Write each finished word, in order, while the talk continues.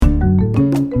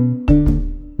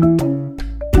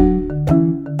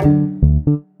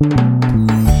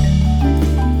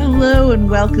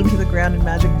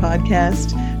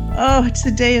podcast. Oh,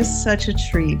 today is such a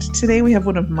treat. Today we have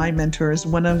one of my mentors,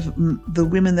 one of the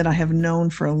women that I have known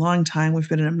for a long time. We've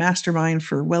been in a mastermind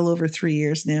for well over 3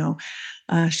 years now.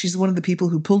 She's one of the people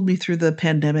who pulled me through the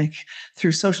pandemic,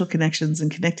 through social connections and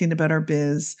connecting about our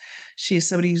biz. She is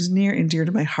somebody who's near and dear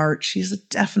to my heart. She's a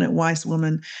definite wise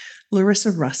woman.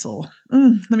 Larissa Russell.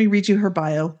 Let me read you her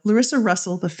bio. Larissa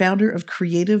Russell, the founder of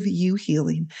Creative You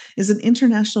Healing, is an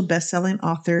international best-selling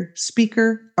author,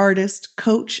 speaker, artist,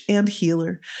 coach, and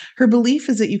healer. Her belief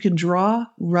is that you can draw,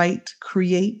 write,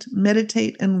 create,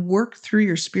 meditate, and work through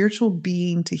your spiritual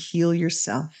being to heal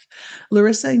yourself.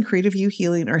 Larissa and Creative You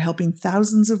Healing are helping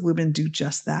thousands of women do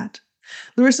just that.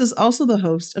 Larissa is also the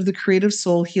host of the Creative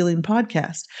Soul Healing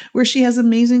podcast, where she has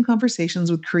amazing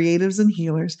conversations with creatives and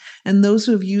healers and those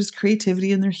who have used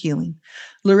creativity in their healing.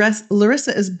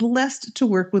 Larissa is blessed to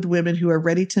work with women who are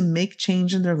ready to make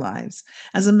change in their lives.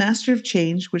 As a master of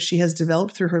change, which she has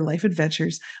developed through her life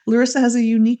adventures, Larissa has a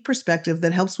unique perspective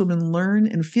that helps women learn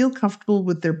and feel comfortable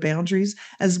with their boundaries,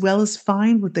 as well as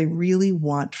find what they really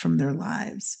want from their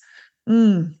lives.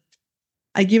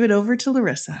 I give it over to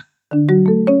Larissa.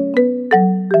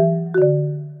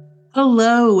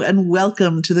 Hello and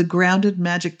welcome to the Grounded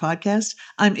Magic Podcast.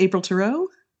 I'm April Theroux.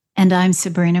 And I'm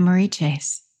Sabrina Marie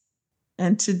Chase.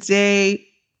 And today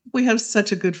we have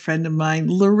such a good friend of mine.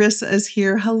 Larissa is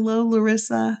here. Hello,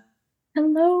 Larissa.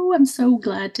 Hello. I'm so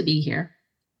glad to be here.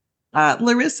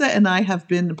 Larissa and I have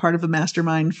been a part of a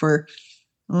mastermind for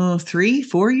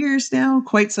 3-4 years now,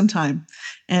 quite some time.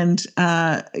 And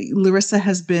Larissa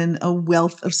has been a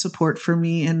wealth of support for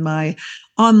me in my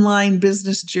online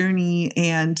business journey,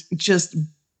 and just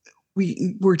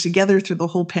we were together through the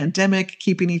whole pandemic,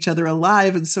 keeping each other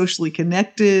alive and socially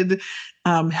connected,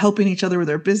 helping each other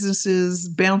with our businesses,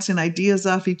 bouncing ideas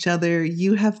off each other.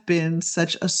 You have been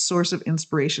such a source of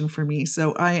inspiration for me.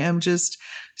 So I am just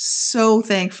so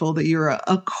thankful that you're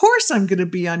of course I'm going to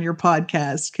be on your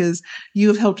podcast, because you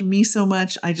have helped me so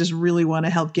much. I just really want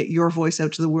to help get your voice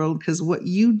out to the world, because what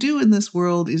you do in this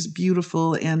world is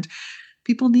beautiful and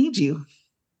people need you.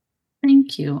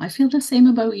 Thank you. I feel the same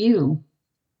about you.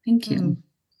 Thank you.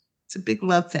 It's a big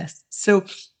love fest. So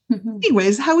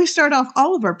anyways, how we start off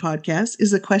all of our podcasts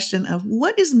is a question of,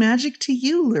 what is magic to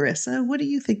you, Larissa? What do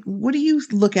you think? What do you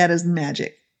look at as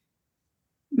magic?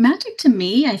 Magic to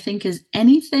me, I think, is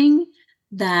anything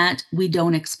that we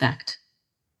don't expect,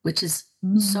 which is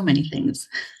so many things.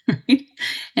 Right?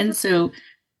 And so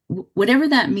whatever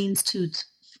that means to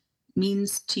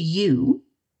you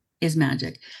is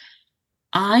magic.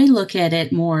 I look at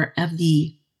it more of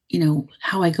the,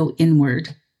 how I go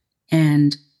inward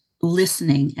and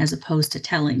listening as opposed to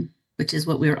telling, which is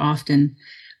what we're often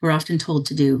told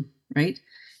to do, right?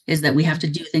 Is that we have to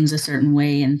do things a certain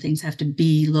way and things have to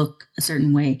look a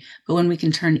certain way. But when we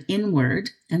can turn inward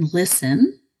and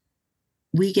listen,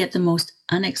 we get the most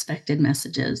unexpected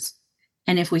messages.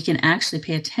 And if we can actually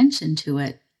pay attention to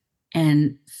it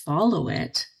and follow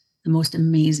it, the most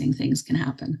amazing things can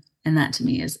happen. And that to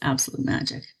me is absolute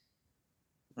magic.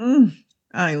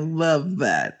 I love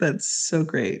that. That's so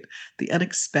great. The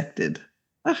unexpected.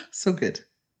 So good.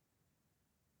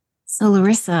 So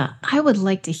Larissa, I would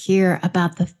like to hear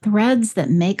about the threads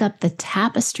that make up the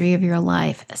tapestry of your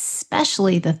life,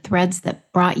 especially the threads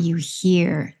that brought you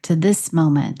here to this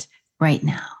moment right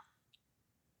now.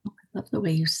 I love the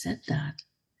way you said that.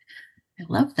 I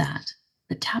love that.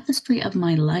 The tapestry of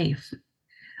my life.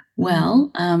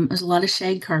 Well, there's a lot of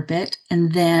shag carpet,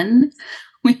 and then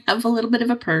we have a little bit of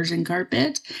a Persian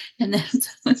carpet, and then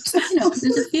there's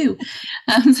a few.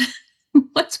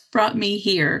 What's brought me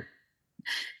here?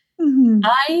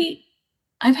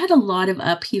 I've had a lot of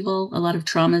upheaval, a lot of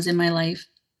traumas in my life,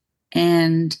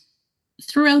 and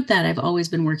throughout that, I've always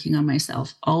been working on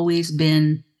myself. Always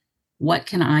been, what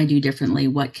can I do differently?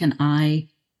 How can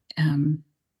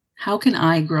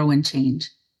I grow and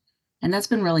change? And that's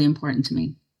been really important to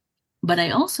me. But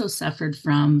I also suffered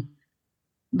from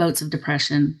bouts of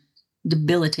depression,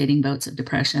 debilitating bouts of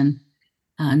depression,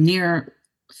 near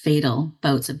fatal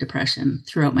bouts of depression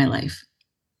throughout my life.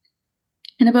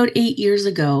 And about 8 years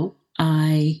ago,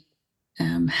 I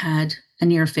had a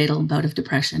near fatal bout of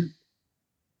depression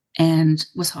and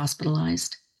was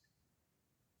hospitalized.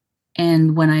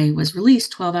 And when I was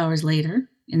released 12 hours later,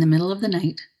 in the middle of the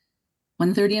night,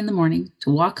 1:30 in the morning,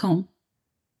 to walk home,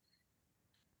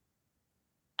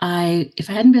 if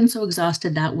I hadn't been so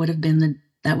exhausted, that would have been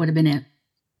it.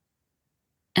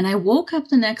 And I woke up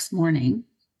the next morning,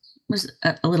 was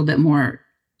a little bit more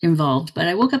involved, but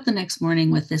I woke up the next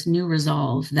morning with this new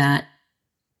resolve that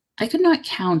I could not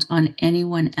count on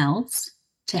anyone else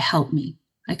to help me.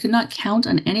 I could not count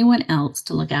on anyone else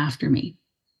to look after me.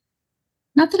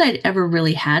 Not that I'd ever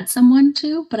really had someone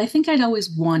to, but I think I'd always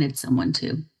wanted someone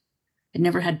to. I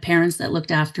never had parents that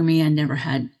looked after me. I never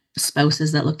had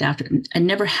spouses that looked after me. I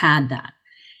never had that.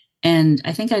 And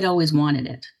I think I'd always wanted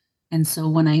it. And so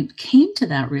when I came to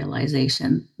that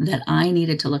realization that I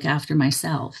needed to look after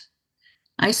myself,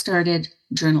 I started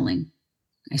journaling.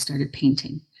 I started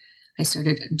painting. I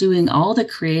started doing all the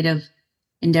creative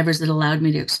endeavors that allowed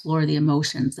me to explore the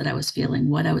emotions that I was feeling,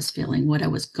 what I was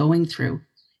going through.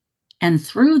 And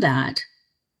through that,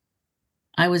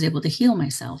 I was able to heal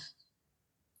myself.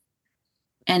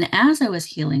 And as I was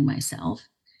healing myself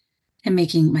and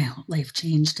making my whole life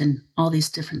changed and all these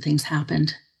different things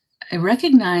happened, I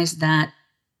recognized that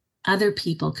other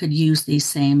people could use these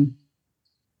same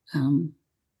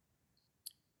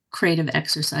creative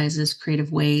exercises,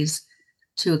 creative ways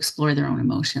to explore their own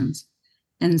emotions.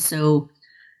 And so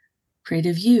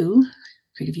Creative You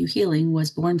Healing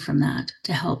was born from that,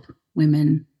 to help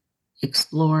women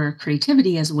explore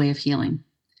creativity as a way of healing.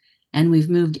 And we've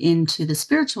moved into the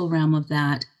spiritual realm of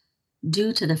that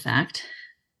due to the fact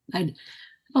I've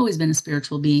always been a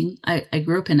spiritual being. I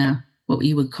grew up in what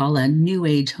you would call a new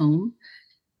age home,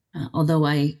 although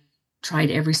I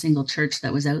tried every single church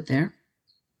that was out there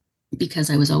because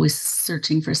I was always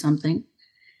searching for something.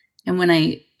 And when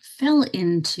I fell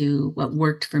into what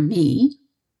worked for me,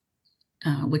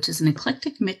 which is an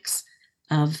eclectic mix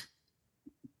of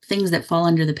things that fall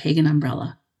under the pagan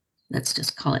umbrella. Let's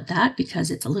just call it that,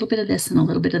 because it's a little bit of this and a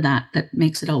little bit of that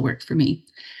makes it all work for me.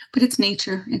 But it's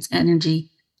nature, it's energy,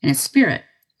 and it's spirit.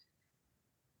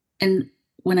 And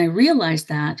when I realized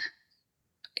that,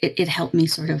 it helped me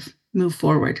sort of move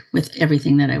forward with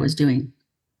everything that I was doing.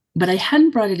 But I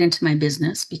hadn't brought it into my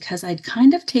business because I'd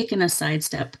kind of taken a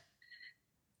sidestep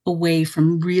away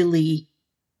from really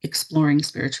exploring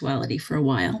spirituality for a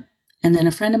while. And then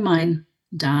a friend of mine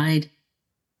died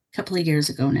a couple of years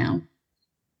ago now,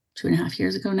 2.5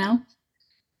 years ago now.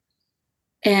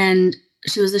 And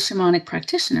she was a shamanic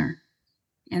practitioner.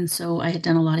 And so I had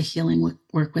done a lot of healing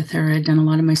work with her. I'd done a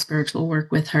lot of my spiritual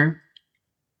work with her.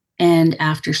 And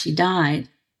after she died,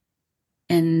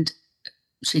 and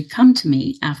she'd come to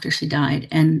me after she died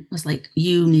and was like,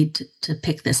 you need to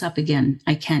pick this up again.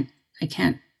 I can't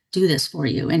do this for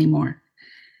you anymore.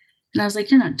 And I was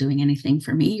like, you're not doing anything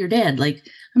for me. You're dead. Like,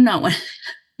 I'm not one.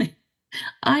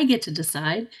 I get to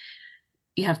decide.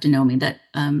 You have to know me.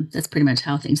 That's pretty much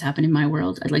how things happen in my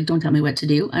world. I'd like, don't tell me what to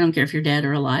do. I don't care if you're dead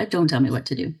or alive. Don't tell me what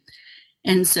to do.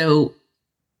 And so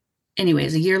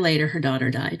anyways, a year later, her daughter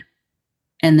died.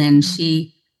 And then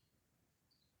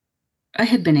I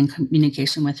had been in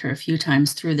communication with her a few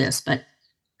times through this, but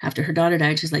after her daughter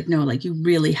died, she's like, no, like, you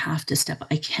really have to step up.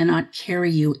 I cannot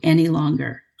carry you any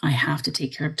longer. I have to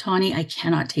take care of Tawny. I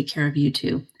cannot take care of you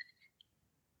too.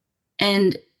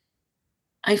 And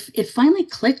it finally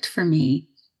clicked for me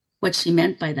what she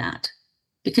meant by that,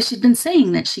 because she'd been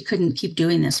saying that she couldn't keep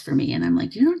doing this for me. And I'm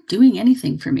like, you're not doing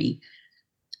anything for me.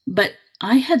 But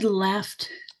I had left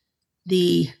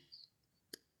the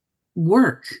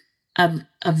work of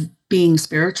being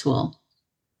spiritual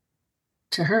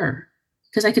to her,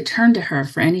 because I could turn to her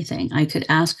for anything. I could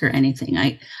ask her anything.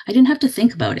 I didn't have to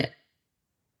think about it.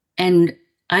 And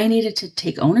I needed to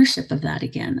take ownership of that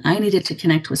again. I needed to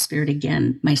connect with spirit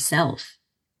again myself.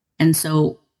 And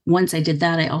so once I did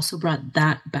that, I also brought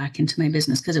that back into my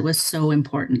business because it was so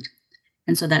important.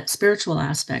 And so that spiritual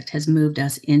aspect has moved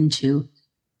us into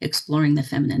exploring the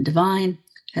feminine divine,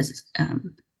 has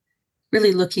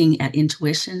really looking at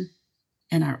intuition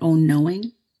and our own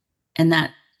knowing. And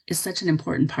that is such an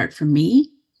important part for me.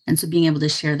 And so being able to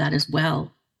share that as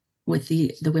well with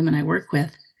the women I work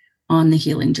with on the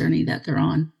healing journey that they're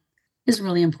on is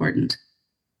really important.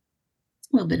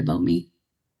 A little bit about me.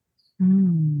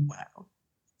 Wow.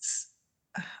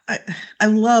 I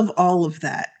love all of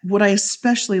that. What I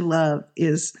especially love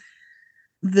is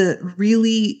the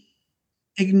really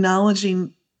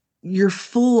acknowledging your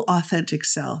full authentic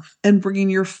self and bringing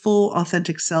your full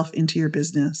authentic self into your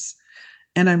business.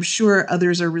 And I'm sure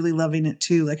others are really loving it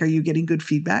too. Like, are you getting good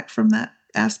feedback from that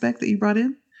aspect that you brought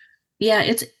in? Yeah,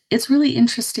 it's really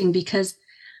interesting because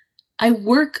I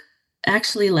work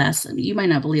actually less. I mean, you might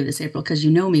not believe this, April, because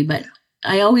you know me, but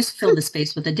I always fill the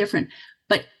space with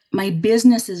but my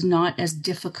business is not as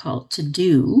difficult to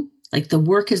do. Like, the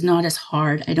work is not as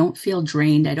hard. I don't feel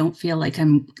drained. I don't feel like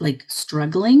I'm like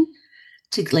struggling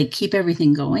to like keep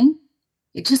everything going.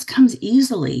 It just comes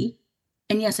easily.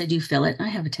 And yes, I do feel it. I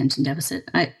have attention deficit.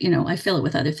 I feel it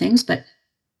with other things, but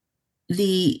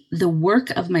the work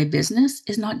of my business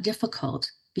is not difficult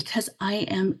because I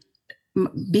am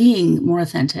being more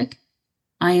authentic.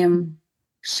 I am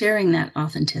sharing that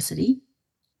authenticity,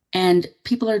 and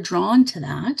people are drawn to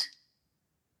that.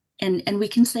 And we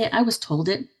can say I was told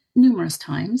it numerous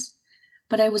times,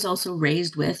 but I was also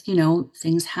raised with,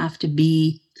 things have to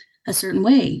be a certain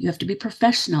way. You have to be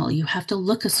professional. You have to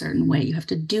look a certain way. You have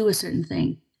to do a certain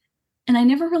thing. And I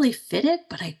never really fit it,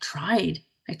 but I tried.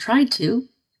 I tried to.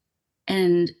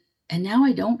 And now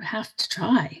I don't have to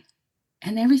try.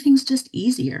 And everything's just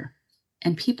easier.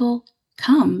 And people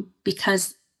come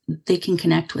because they can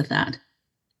connect with that.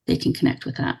 They can connect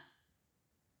with that.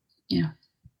 Yeah.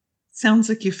 Sounds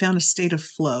like you found a state of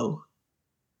flow.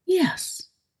 Yes.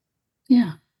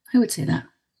 Yeah, I would say that.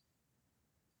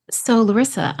 So,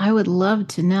 Larissa, I would love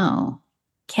to know,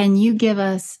 can you give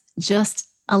us just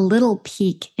a little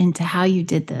peek into how you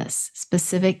did this,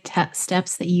 specific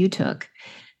steps that you took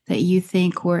that you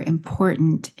think were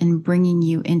important in bringing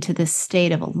you into this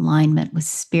state of alignment with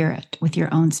spirit, with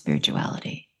your own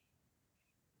spirituality?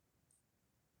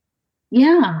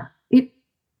 Yeah,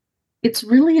 it's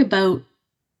really about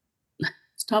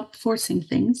stop forcing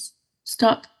things,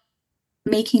 stop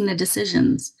making the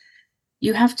decisions.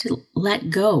 You have to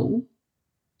let go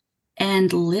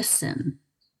and listen.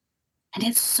 And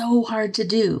it's so hard to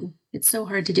do. It's so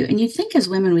hard to do. And you'd think as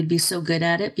women we'd be so good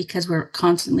at it because we're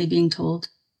constantly being told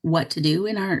what to do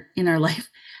in our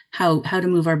life, how to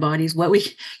move our bodies,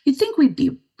 you'd think we'd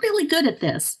be really good at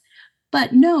this.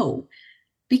 But no,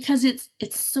 because it's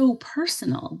so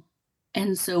personal.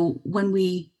 And so when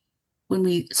we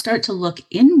start to look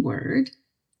inward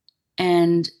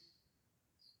and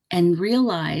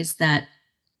realize that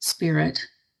spirit,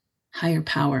 higher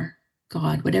power,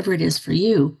 God, whatever it is for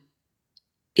you,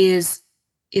 is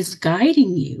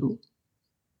guiding you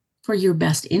for your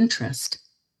best interest.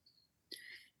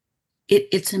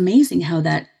 It's amazing how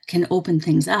that can open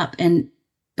things up.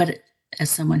 But as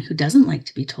someone who doesn't like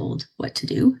to be told what to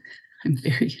do, I'm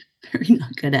very, very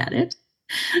not good at it.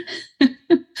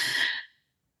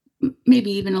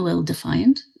 Maybe even a little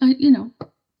defiant,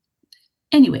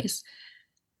 Anyways,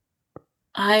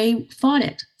 I fought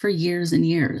it for years and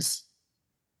years,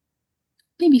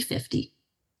 maybe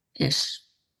 50-ish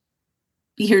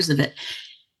years of it.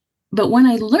 But when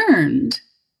I learned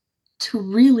to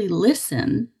really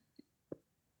listen,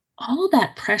 all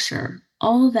that pressure,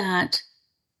 all that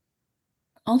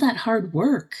hard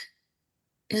work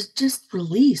is just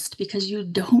released because you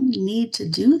don't need to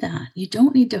do that. You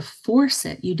don't need to force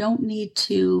it. You don't need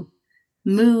to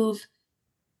move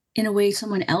in a way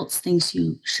someone else thinks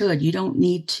you should. You don't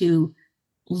need to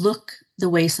look the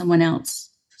way someone else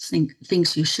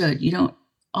thinks you should.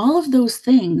 All of those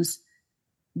things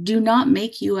do not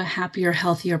make you a happier,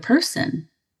 healthier person.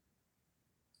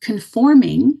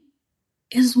 Conforming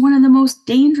is one of the most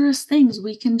dangerous things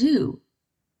we can do.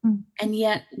 Mm. And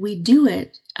yet we do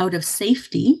it out of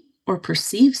safety or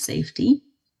perceived safety.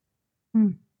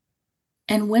 Mm.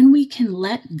 And when we can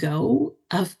let go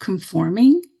of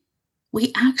conforming,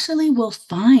 we actually will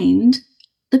find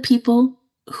the people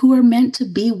who are meant to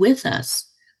be with us,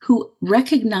 who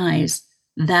recognize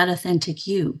that authentic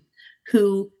you,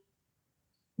 who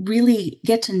really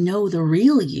get to know the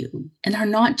real you and are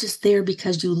not just there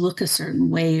because you look a certain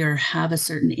way or have a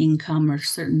certain income or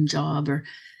certain job or,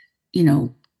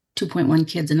 2.1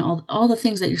 kids and all the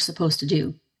things that you're supposed to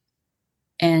do.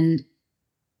 And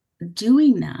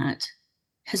doing that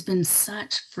has been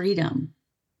such freedom.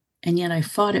 And yet I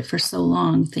fought it for so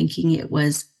long thinking it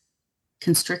was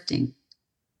constricting. It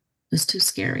was too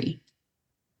scary.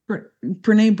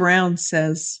 Brene Brown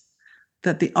says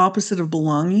that the opposite of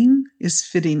belonging is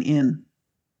fitting in.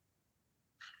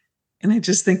 And I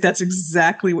just think that's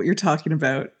exactly what you're talking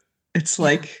about. It's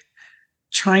like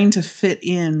trying to fit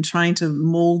in, trying to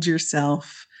mold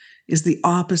yourself is the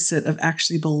opposite of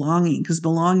actually belonging, because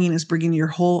belonging is bringing your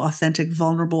whole authentic,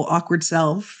 vulnerable, awkward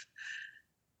self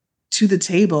to the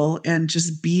table and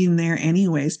just being there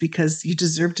anyways, because you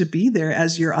deserve to be there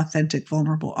as your authentic,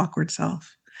 vulnerable, awkward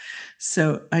self.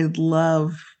 So I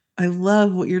love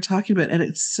what you're talking about. And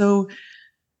it's so,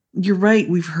 you're right.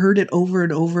 We've heard it over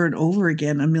and over and over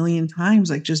again a million times.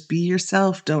 Like, just be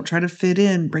yourself. Don't try to fit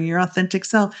in. Bring your authentic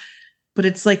self. But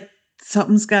it's like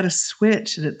something's got to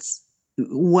switch. And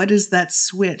what is that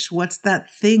switch? What's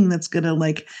that thing that's going to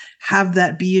like have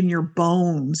that be in your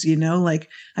bones? Like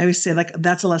I always say, like,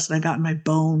 that's a lesson I got in my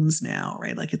bones now,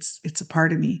 right? Like it's a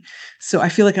part of me. So I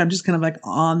feel like I'm just kind of like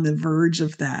on the verge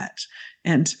of that.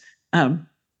 And,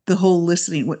 the whole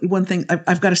listening. One thing,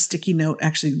 I've got a sticky note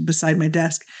actually beside my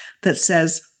desk that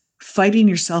says, fighting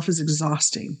yourself is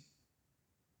exhausting.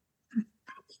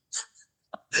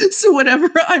 So whenever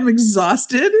I'm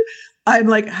exhausted, I'm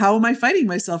like, how am I fighting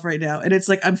myself right now? And it's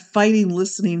like, I'm fighting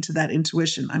listening to that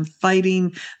intuition. I'm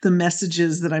fighting the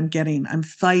messages that I'm getting. I'm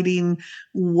fighting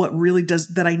what really does,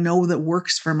 that I know that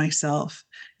works for myself.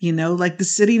 like the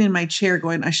sitting in my chair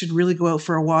going, I should really go out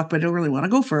for a walk, but I don't really want to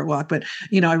go for a walk. But,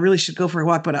 I really should go for a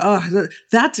walk. But,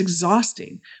 that's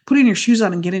exhausting. Putting your shoes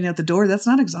on and getting out the door, that's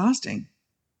not exhausting.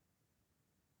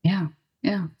 Yeah.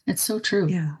 Yeah. It's so true.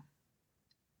 Yeah.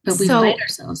 But we fight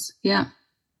ourselves. Yeah.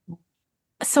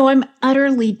 So I'm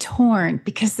utterly torn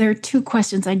because there are two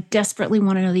questions I desperately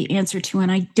want to know the answer to,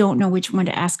 and I don't know which one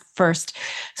to ask first.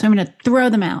 So I'm going to throw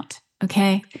them out.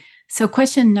 Okay. So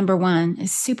question number one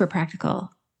is super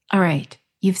practical. All right.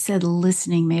 You've said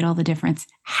listening made all the difference.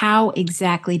 How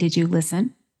exactly did you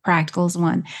listen? Practical is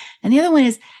one. And the other one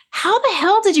is, how the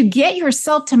hell did you get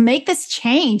yourself to make this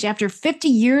change after 50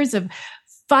 years of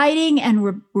fighting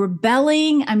and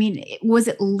rebelling? I mean, was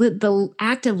it the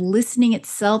act of listening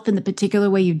itself in the particular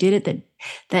way you did it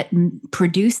that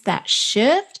produced that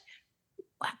shift?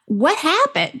 What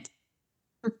happened?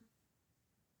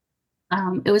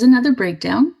 It was another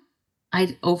breakdown.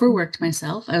 I'd overworked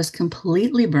myself. I was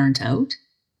completely burnt out.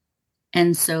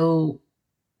 And so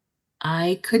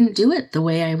I couldn't do it the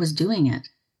way I was doing it.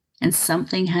 And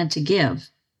something had to give.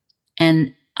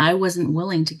 And I wasn't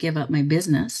willing to give up my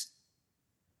business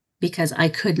because I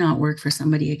could not work for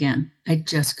somebody again. I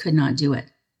just could not do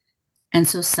it. And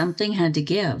so something had to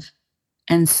give.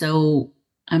 And so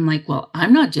I'm like, well,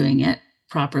 I'm not doing it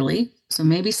properly. So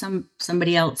maybe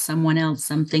somebody else, someone else,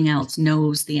 something else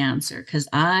knows the answer because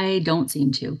I don't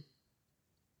seem to.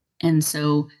 And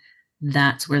so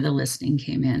that's where the listening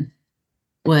came in,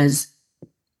 was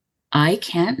I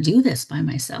can't do this by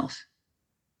myself.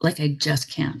 Like I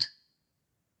just can't.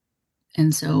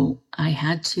 And so I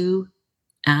had to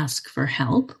ask for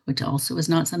help, which also is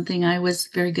not something I was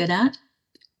very good at.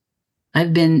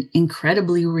 I've been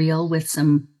incredibly real with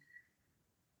some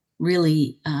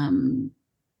really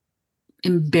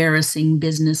embarrassing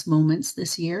business moments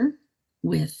this year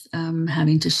with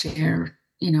having to share,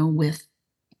 with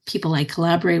people I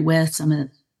collaborate with, some of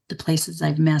the places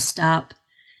I've messed up,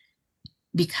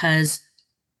 because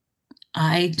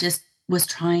I just was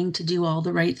trying to do all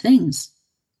the right things,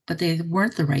 but they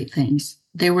weren't the right things.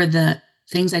 They were the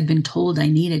things I'd been told I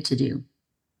needed to do.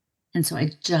 And so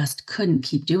I just couldn't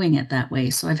keep doing it that way.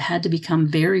 So I've had to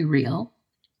become very real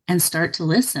and start to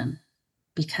listen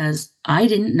because I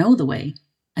didn't know the way.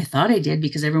 I thought I did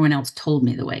because everyone else told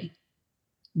me the way.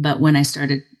 But when I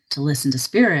started to listen to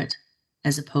Spirit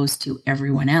as opposed to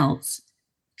everyone else,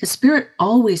 because Spirit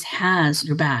always has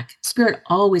your back. Spirit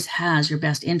always has your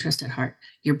best interest at heart.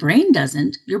 Your brain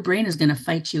doesn't. Your brain is going to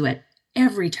fight you at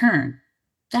every turn.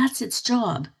 That's its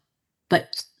job.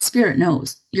 But Spirit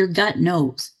knows. Your gut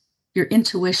knows. Your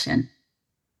intuition,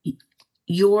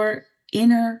 your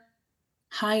inner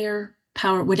higher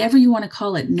power, whatever you want to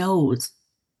call it, knows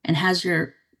and has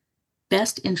your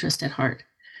best interest at heart.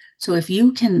 So if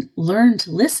you can learn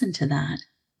to listen to that,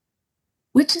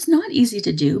 which is not easy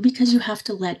to do because you have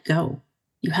to let go.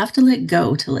 You have to let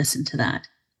go to listen to that.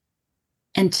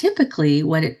 And typically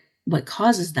what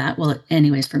causes that, well,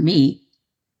 anyways, for me,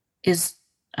 is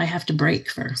I have to break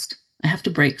first.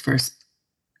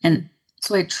 And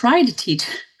so I try to teach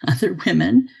other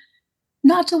women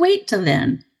not to wait till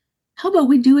then. How about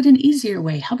we do it an easier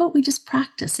way? How about we just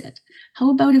practice it? How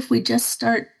about if we just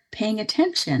start paying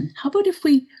attention? How about if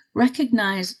we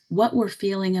recognize what we're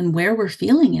feeling and where we're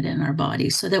feeling it in our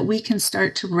body so that we can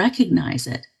start to recognize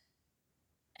it?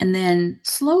 And then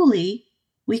slowly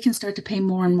we can start to pay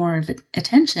more and more of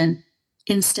attention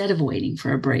instead of waiting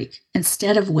for a break,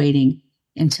 instead of waiting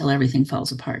until everything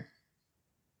falls apart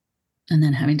and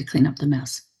then having to clean up the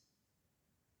mess.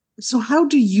 So how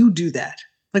do you do that?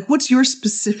 Like, what's your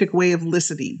specific way of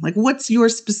listening? Like, what's your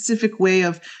specific way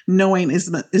of knowing,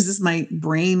 is this my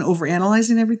brain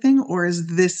overanalyzing everything, or is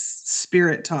this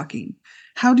Spirit talking?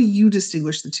 How do you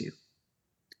distinguish the two?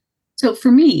 So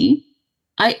for me,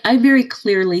 I very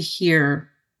clearly hear,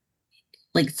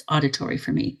 like it's auditory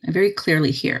for me. I very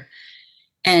clearly hear.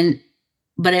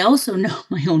 But I also know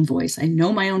my own voice. I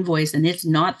know my own voice, and it's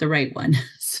not the right one.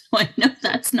 So I know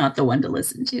that's not the one to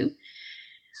listen to.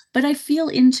 But I feel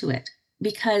into it,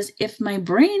 because if my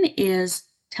brain is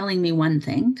telling me one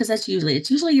thing, because it's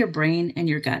usually your brain and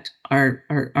your gut are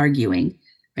arguing,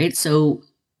 right? So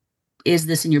is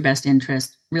this in your best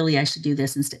interest? Really, I should do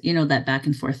this instead. That back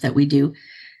and forth that we do.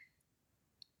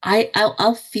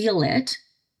 I'll feel it.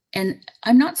 And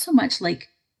I'm not so much like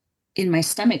in my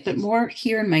stomach, but more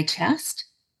here in my chest,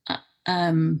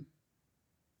 the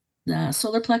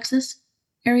solar plexus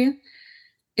area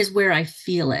is where I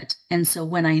feel it. And so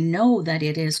when I know that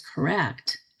it is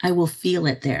correct, I will feel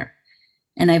it there.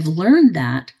 And I've learned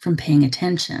that from paying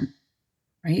attention,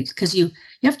 right? Because you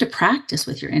have to practice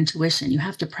with your intuition. You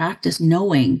have to practice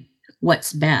knowing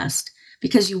what's best.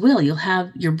 because you'll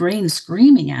have your brain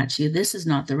screaming at you, this is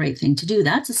not the right thing to do.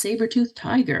 That's a saber-toothed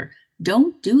tiger.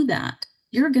 Don't do that.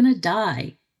 You're going to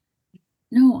die.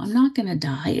 No, I'm not going to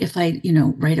die if I,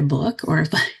 write a book or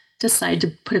if I decide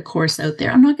to put a course out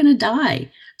there. I'm not going to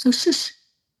die. So shush.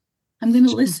 I'm going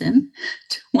to listen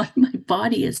to what my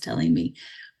body is telling me,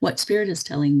 what spirit is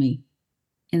telling me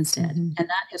instead. And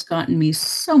that has gotten me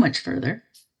so much further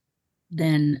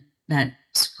than that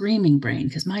screaming brain,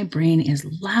 because my brain is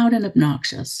loud and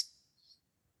obnoxious.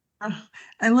 Oh,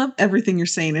 I love everything you're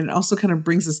saying. And it also kind of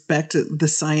brings us back to the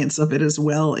science of it as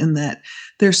well, in that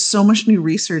there's so much new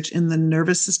research in the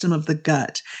nervous system of the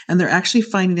gut. And they're actually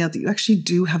finding out that you actually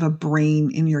do have a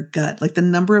brain in your gut. Like the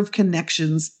number of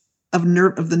connections of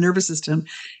the nervous system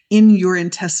in your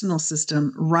intestinal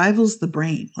system rivals the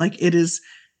brain. Like it is.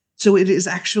 So it is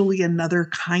actually another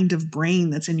kind of brain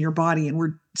that's in your body.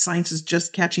 And science is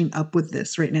just catching up with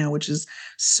this right now, which is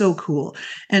so cool.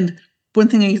 And one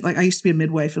thing I used to be a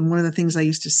midwife. And one of the things I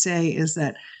used to say is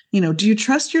that, do you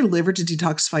trust your liver to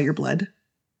detoxify your blood?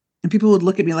 And people would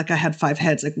look at me like I had 5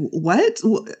 heads. Like, what?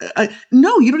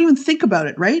 No, you don't even think about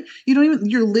it, right?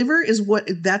 Your liver is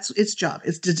that's its job.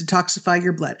 It's to detoxify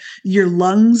your blood. Your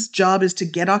lungs' job is to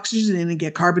get oxygen in and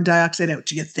get carbon dioxide out.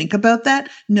 Do you think about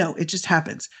that? No, it just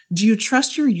happens. Do you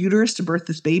trust your uterus to birth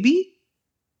this baby?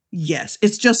 Yes,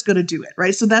 it's just going to do it,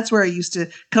 right? So that's where I used to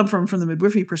come from the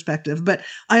midwifery perspective. But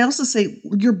I also say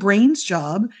your brain's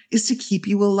job is to keep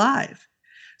you alive.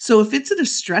 So if it's in a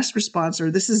stress response, or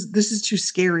this is too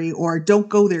scary, or don't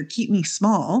go there, keep me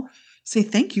small, say,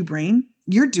 thank you, brain.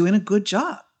 You're doing a good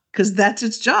job, because that's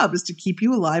its job, is to keep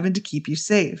you alive and to keep you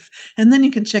safe. And then you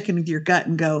can check in with your gut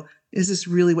and go, is this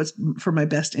really what's for my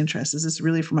best interest? Is this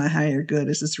really for my higher good?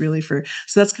 Is this really so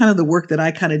that's kind of the work that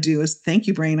I kind of do, is thank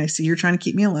you, brain. I see you're trying to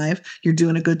keep me alive. You're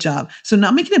doing a good job. So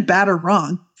not making it bad or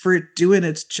wrong for it doing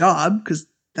its job, because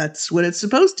that's what it's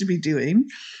supposed to be doing,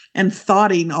 and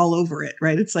thoughting all over it,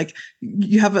 right? It's like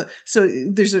so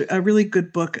there's a really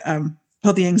good book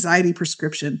called The Anxiety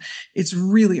Prescription. It's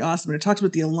really awesome. And it talks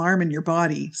about the alarm in your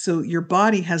body. So your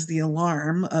body has the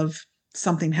alarm of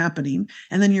something happening,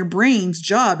 and then your brain's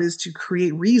job is to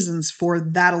create reasons for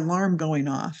that alarm going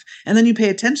off. And then you pay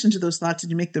attention to those thoughts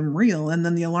and you make them real, and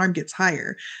then the alarm gets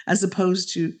higher, as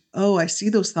opposed to, oh, I see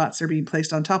those thoughts are being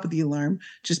placed on top of the alarm.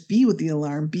 Just be with the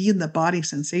alarm, be in the body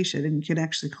sensation, and you can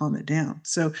actually calm it down.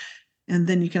 So, and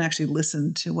then you can actually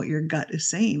listen to what your gut is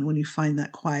saying when you find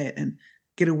that quiet and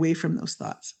get away from those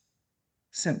thoughts.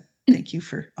 So thank you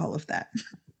for all of that.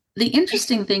 The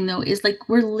interesting thing, though, is like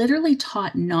we're literally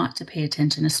taught not to pay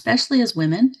attention, especially as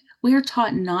women. We are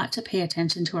taught not to pay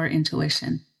attention to our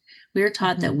intuition. We are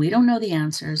taught that we don't know the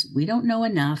answers. We don't know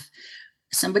enough.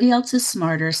 Somebody else is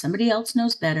smarter. Somebody else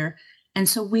knows better. And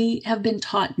so we have been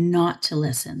taught not to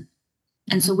listen.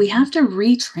 And so we have to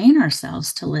retrain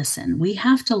ourselves to listen. We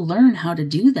have to learn how to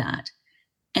do that.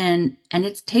 And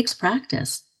it takes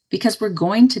practice, because we're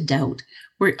going to doubt.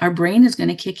 Our brain is going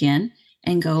to kick in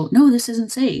and go, no, this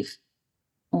isn't safe.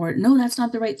 Or no, that's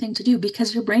not the right thing to do,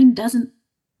 because your brain doesn't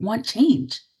want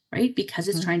change, right? Because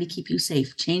it's trying to keep you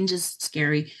safe. Change is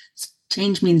scary.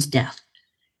 Change means death.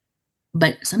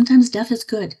 But sometimes death is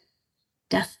good.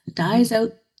 Death dies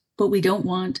out what we don't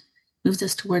want, moves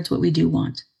us towards what we do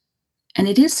want. And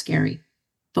it is scary,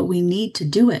 but we need to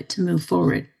do it to move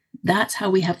forward. That's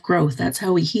how we have growth. That's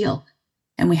how we heal.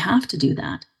 And we have to do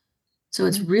that. So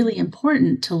it's really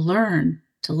important to learn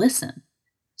to listen,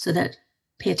 so that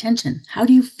pay attention. How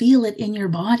do you feel it in your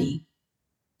body?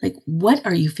 Like, what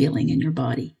are you feeling in your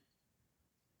body?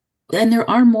 And there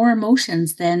are more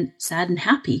emotions than sad and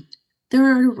happy. There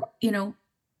are,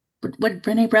 what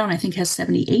Brené Brown, I think, has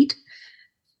 78.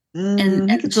 And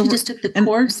she just took the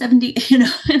core 70,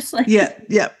 it's like. Yeah.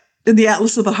 And The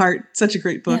Atlas of the Heart, such a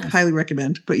great book. Yes. Highly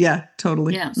recommend. But yeah,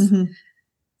 totally. Yes.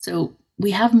 So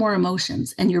we have more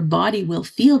emotions, and your body will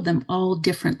feel them all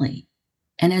differently.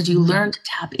 And as you learn to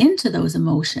tap into those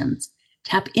emotions,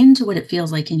 tap into what it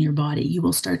feels like in your body, you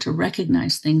will start to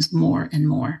recognize things more and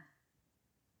more.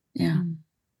 Yeah.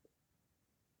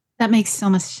 That makes so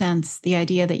much sense. The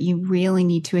idea that you really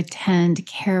need to attend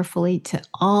carefully to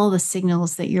all the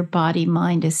signals that your body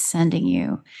mind is sending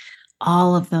you,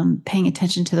 all of them, paying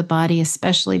attention to the body,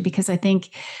 especially because I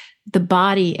think the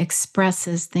body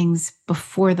expresses things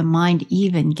before the mind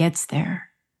even gets there,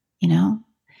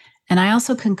 And I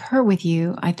also concur with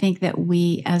you. I think that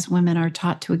we as women are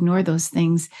taught to ignore those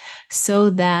things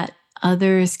so that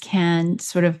others can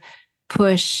sort of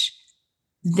push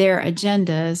their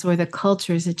agendas or the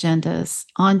culture's agendas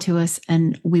onto us,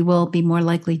 and we will be more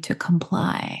likely to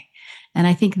comply. And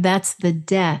I think that's the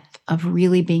death of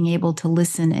really being able to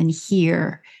listen and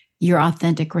hear your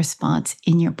authentic response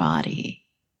in your body.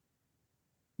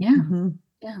 Yeah. Mm-hmm.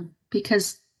 Yeah.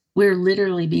 Because we're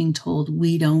literally being told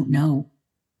we don't know.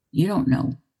 You don't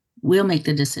know. We'll make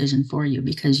the decision for you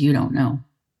because you don't know.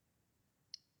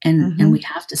 And we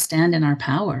have to stand in our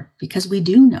power because we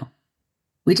do know.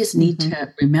 We just need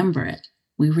to remember it.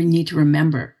 We need to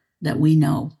remember that we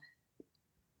know.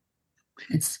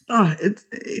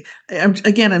 I'm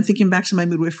thinking back to my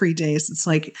midwifery days. It's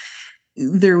like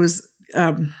there was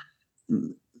a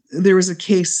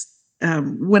case.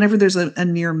 Whenever there's a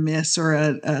near miss or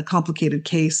a complicated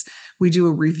case, we do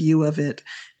a review of it,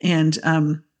 and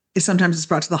sometimes it's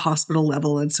brought to the hospital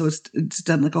level, and so it's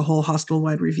done like a whole hospital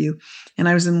wide review. And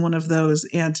I was in one of those,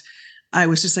 and I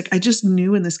was just like, I just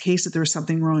knew in this case that there was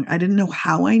something wrong. I didn't know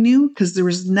how I knew because there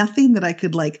was nothing that I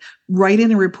could like write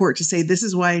in a report to say, this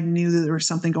is why I knew that there was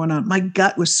something going on. My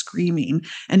gut was screaming.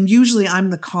 And usually I'm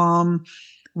the calm,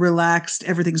 relaxed,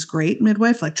 everything's great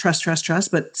midwife, like trust, trust,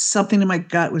 trust. But something in my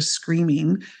gut was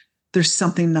screaming, there's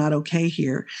something not okay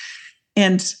here.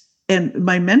 And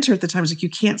my mentor at the time was like, you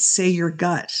can't say your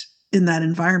gut in that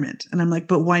environment. And I'm like,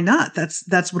 but why not?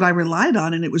 That's what I relied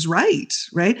on. And it was right.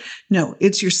 No,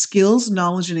 it's your skills,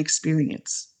 knowledge, and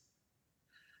experience.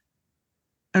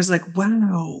 I was like,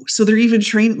 wow. So they're even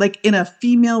trained like in a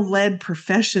female-led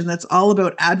profession that's all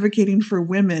about advocating for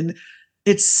women.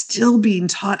 It's still being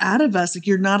taught out of us. Like,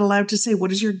 you're not allowed to say, what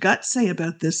does your gut say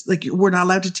about this? Like, we're not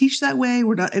allowed to teach that way.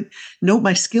 We're not. No,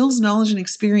 my skills, knowledge, and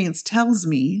experience tells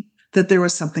me that there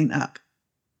was something up.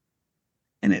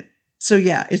 So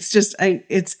yeah,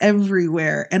 it's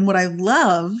everywhere. And what I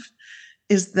love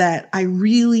is that I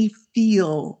really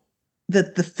feel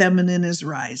that the feminine is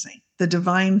rising. The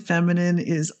divine feminine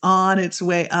is on its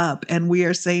way up, and we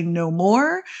are saying no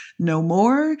more, no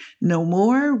more, no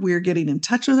more. We're getting in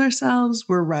touch with ourselves.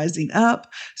 We're rising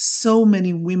up. So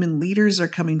many women leaders are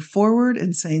coming forward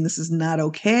and saying this is not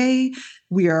okay.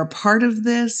 We are a part of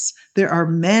this. There are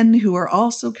men who are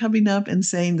also coming up and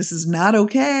saying this is not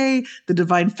okay. The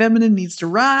divine feminine needs to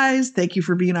rise. Thank you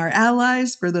for being our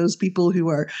allies. For those people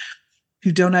who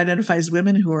don't identify as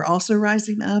women, who are also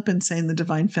rising up and saying the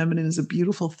divine feminine is a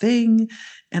beautiful thing.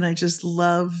 And I just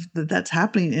love that that's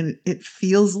happening. And it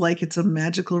feels like it's a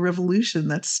magical revolution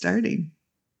that's starting.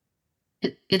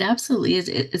 It absolutely is.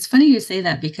 It's funny you say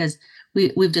that because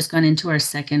we've just gone into our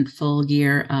second full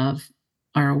year of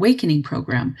our awakening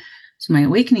program. So my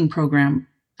awakening program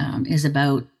is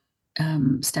about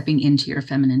stepping into your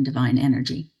feminine divine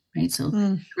energy, right?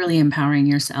 So really empowering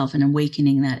yourself and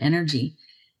awakening that energy.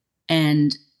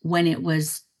 And when it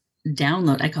was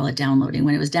I call it downloading.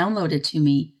 When it was downloaded to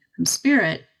me from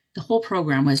Spirit, the whole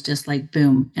program was just like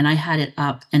boom. And I had it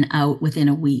up and out within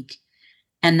a week.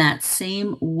 And that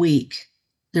same week,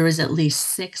 there was at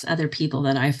least 6 other people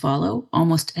that I follow,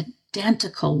 almost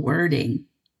identical wording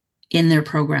in their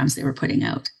programs they were putting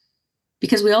out.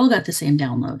 Because we all got the same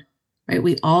download, right?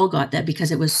 We all got that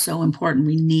because it was so important.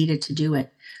 We needed to do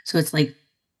it. So it's like,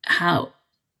 how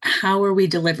are we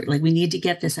delivering? Like, we need to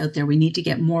get this out there. We need to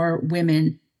get more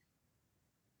women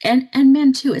and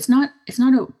men too. It's not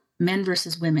a men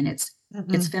versus women. It's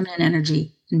feminine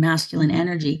energy and masculine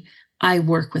energy. I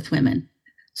work with women.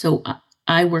 So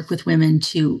I work with women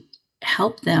to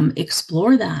help them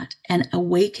explore that and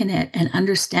awaken it and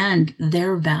understand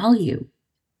their value,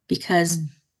 because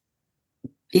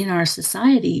in our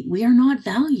society, we are not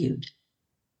valued.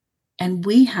 And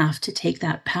we have to take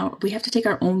that power. We have to take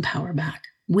our own power back.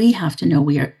 We have to know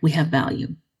we have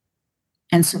value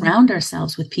and surround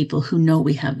ourselves with people who know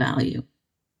we have value.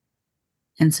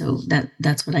 And so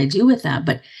that's what I do with that.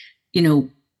 But,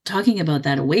 talking about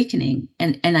that awakening,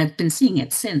 and I've been seeing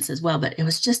it since as well, but it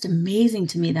was just amazing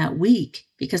to me that week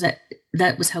because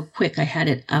that was how quick I had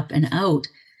it up and out.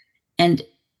 And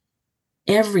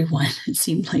everyone, it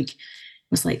seemed like,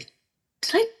 was like,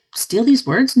 did I steal these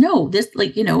words? No, this,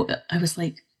 I was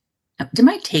like, am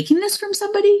I taking this from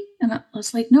somebody? And I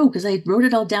was like, no, because I wrote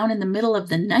it all down in the middle of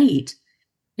the night.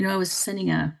 I was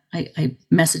sending I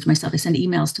message myself. I send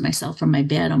emails to myself from my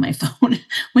bed on my phone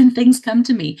when things come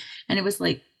to me. And it was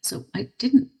like, so I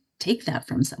didn't take that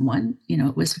from someone,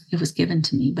 it was given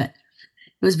to me, but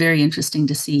it was very interesting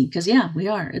to see because we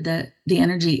are, the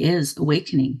energy is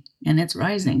awakening and it's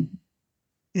rising.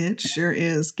 It sure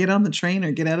is. Get on the train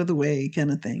or get out of the way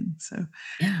kind of thing. So,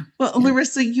 well, yeah.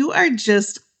 Larissa, you are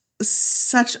just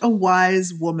such a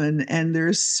wise woman and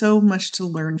there's so much to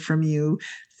learn from you.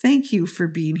 Thank you for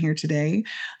being here today.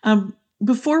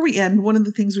 Before we end, one of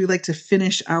the things we like to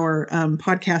finish our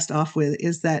podcast off with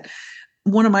is that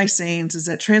one of my sayings is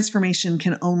that transformation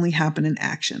can only happen in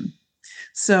action.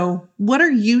 So what are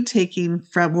you taking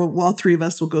from, well, all three of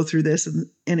us will go through this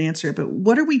and answer it, but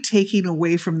what are we taking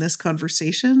away from this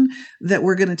conversation that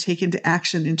we're going to take into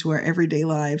action into our everyday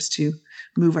lives to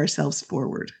move ourselves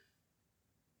forward?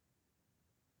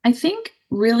 I think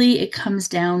really it comes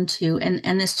down to,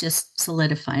 and this just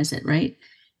solidifies it, right?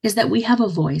 Is that we have a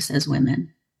voice as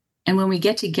women. And when we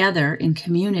get together in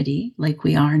community, like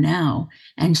we are now,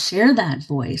 and share that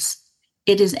voice,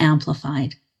 it is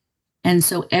amplified. And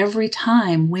so every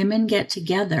time women get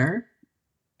together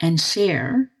and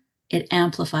share, it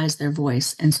amplifies their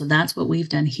voice. And so that's what we've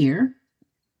done here.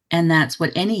 And that's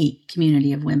what any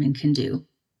community of women can do,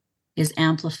 is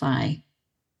amplify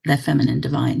the feminine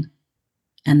divine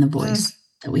and the voice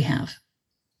that we have.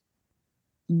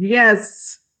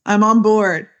 Yes, I'm on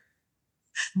board.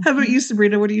 How about you,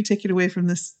 Sabrina? What are you taking away from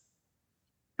this?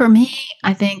 For me,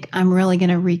 I think I'm really going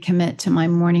to recommit to my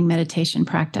morning meditation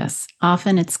practice.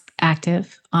 Often it's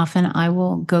active. Often I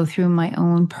will go through my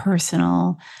own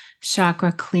personal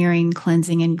chakra clearing,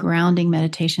 cleansing, and grounding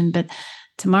meditation. But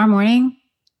tomorrow morning,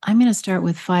 I'm going to start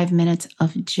with 5 minutes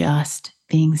of just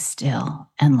being still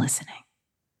and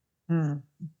listening.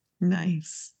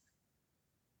 Nice.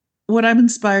 What I'm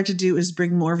inspired to do is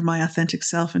bring more of my authentic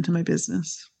self into my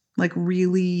business. Like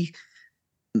really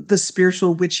the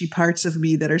spiritual witchy parts of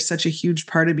me that are such a huge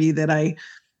part of me that I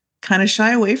kind of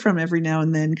shy away from every now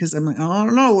and then because I'm like, oh, I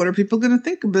don't know, what are people going to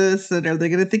think of this? And are they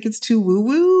going to think it's too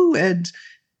woo-woo? And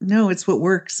no, it's what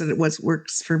works, and what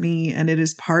works for me. And it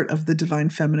is part of the divine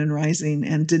feminine rising,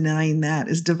 and denying that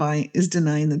is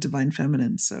denying the divine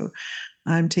feminine. So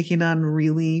I'm taking on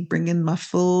really bringing my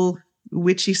full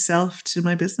witchy self to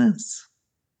my business.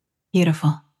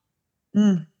 Beautiful.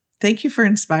 Thank you for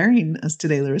inspiring us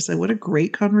today, Larissa. What a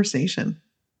great conversation.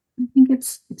 I think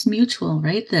it's mutual,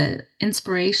 right? The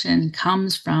inspiration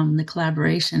comes from the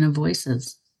collaboration of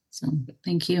voices. So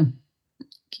thank you.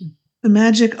 Thank you. The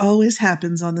magic always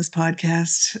happens on this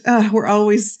podcast. We're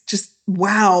always just,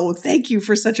 wow. Thank you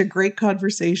for such a great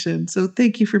conversation. So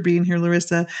thank you for being here,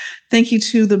 Larissa. Thank you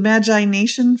to the Magi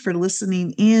Nation for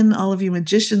listening in. All of you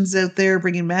magicians out there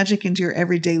bringing magic into your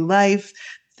everyday life.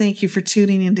 Thank you for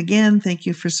tuning in again. Thank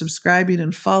you for subscribing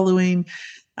and following.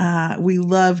 We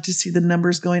love to see the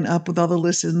numbers going up with all the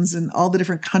listens and all the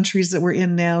different countries that we're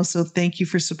in now. So thank you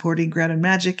for supporting Grounded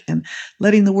Magic and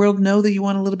letting the world know that you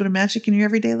want a little bit of magic in your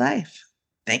everyday life.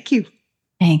 Thank you.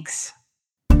 Thanks.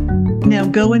 Now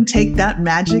go and take that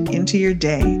magic into your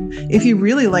day. If you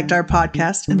really liked our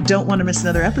podcast and don't want to miss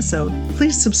another episode,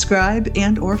 please subscribe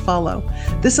and or follow.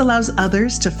 This allows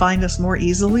others to find us more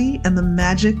easily, and the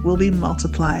magic will be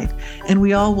multiplied. And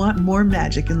we all want more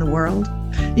magic in the world.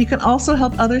 You can also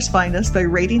help others find us by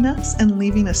rating us and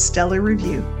leaving a stellar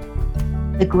review.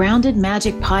 The Grounded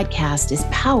Magic podcast is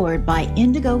powered by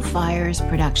Indigo Fires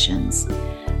Productions.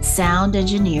 Sound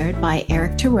engineered by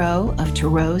Eric Thoreau of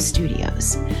Thoreau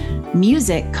Studios.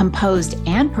 Music composed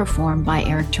and performed by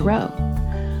Eric Thoreau.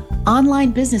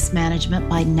 Online business management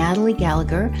by Natalie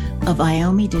Gallagher of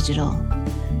Iomi Digital.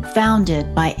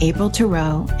 Founded by April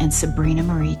Thoreau and Sabrina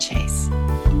Marie Chase.